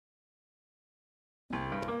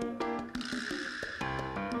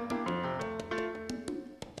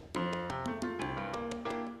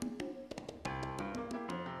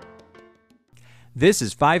This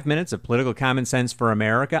is 5 minutes of political common sense for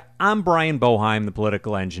America. I'm Brian Boeheim, the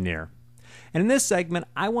political engineer. And in this segment,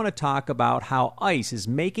 I want to talk about how ICE is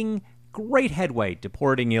making great headway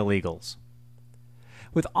deporting illegals.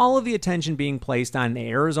 With all of the attention being placed on the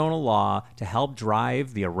Arizona law to help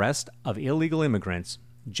drive the arrest of illegal immigrants,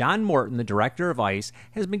 John Morton, the director of ICE,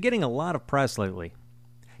 has been getting a lot of press lately.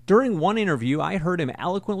 During one interview, I heard him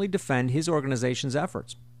eloquently defend his organization's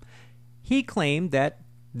efforts. He claimed that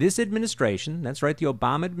this administration, that's right, the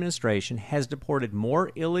Obama administration, has deported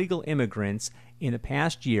more illegal immigrants in the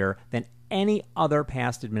past year than any other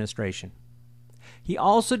past administration. He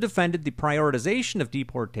also defended the prioritization of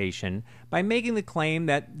deportation by making the claim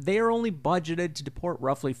that they are only budgeted to deport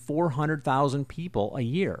roughly 400,000 people a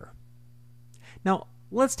year. Now,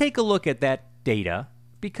 let's take a look at that data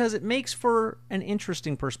because it makes for an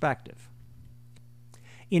interesting perspective.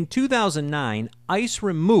 In 2009, ICE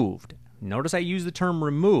removed, notice I use the term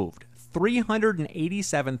removed,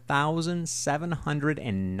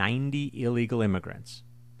 387,790 illegal immigrants.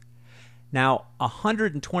 Now,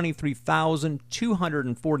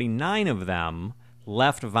 123,249 of them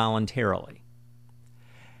left voluntarily.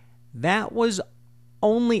 That was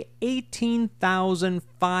only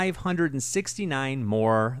 18,569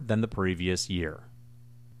 more than the previous year.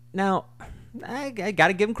 Now, I got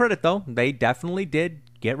to give them credit, though. They definitely did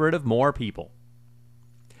get rid of more people.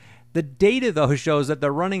 The data, though, shows that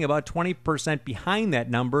they're running about 20% behind that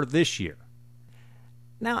number this year.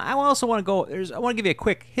 Now, I also want to give you a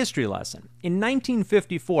quick history lesson. In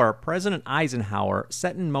 1954, President Eisenhower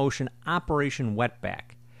set in motion Operation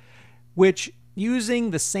Wetback, which,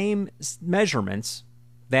 using the same measurements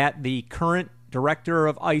that the current director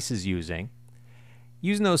of ICE is using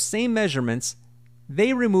those same measurements,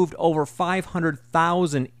 they removed over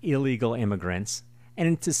 500,000 illegal immigrants,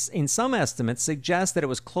 and in some estimates suggest that it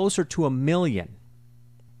was closer to 1 million.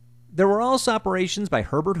 There were also operations by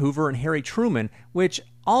Herbert Hoover and Harry Truman, which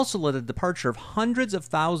also led to the departure of hundreds of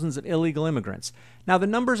thousands of illegal immigrants. Now, the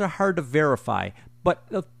numbers are hard to verify, but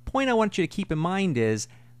the point I want you to keep in mind is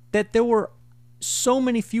that there were so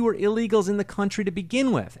many fewer illegals in the country to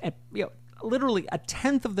begin with, and literally a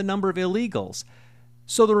tenth of the number of illegals.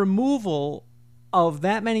 So the removal of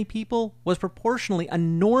that many people was proportionally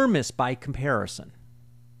enormous by comparison.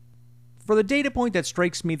 For the data point that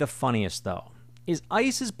strikes me the funniest, though, is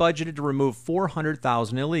ICE is budgeted to remove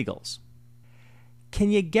 400,000 illegals. Can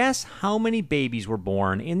you guess how many babies were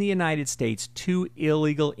born in the United States to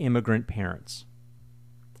illegal immigrant parents?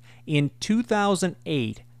 In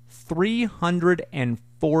 2008,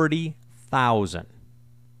 340,000.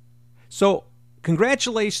 So,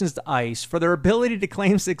 congratulations to ICE for their ability to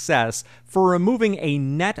claim success for removing a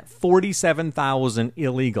net 47,000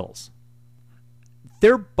 illegals.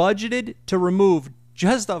 They're budgeted to remove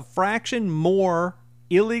just a fraction more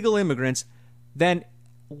illegal immigrants than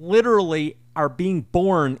literally are being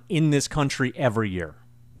born in this country every year.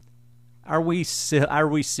 Are we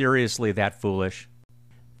seriously that foolish?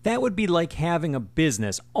 That would be like having a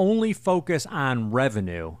business only focus on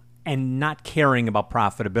revenue and not caring about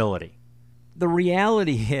profitability. The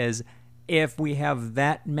reality is, if we have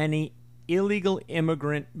that many illegal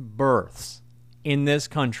immigrant births in this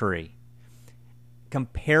country,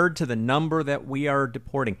 compared to the number that we are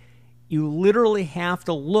deporting, you literally have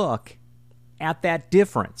to look at that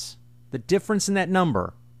difference, the difference in that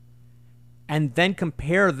number, and then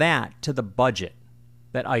compare that to the budget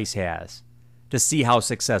that ICE has to see how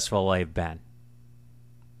successful they've been.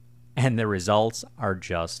 And the results are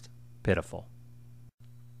just pitiful.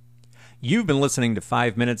 You've been listening to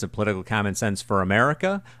 5 minutes of political common sense for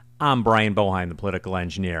America. I'm Brian Boeheim, the political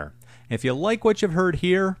engineer. If you like what you've heard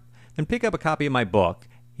here, then pick up a copy of my book.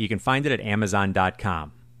 You can find it at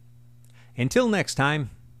Amazon.com. Until next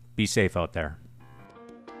time, be safe out there.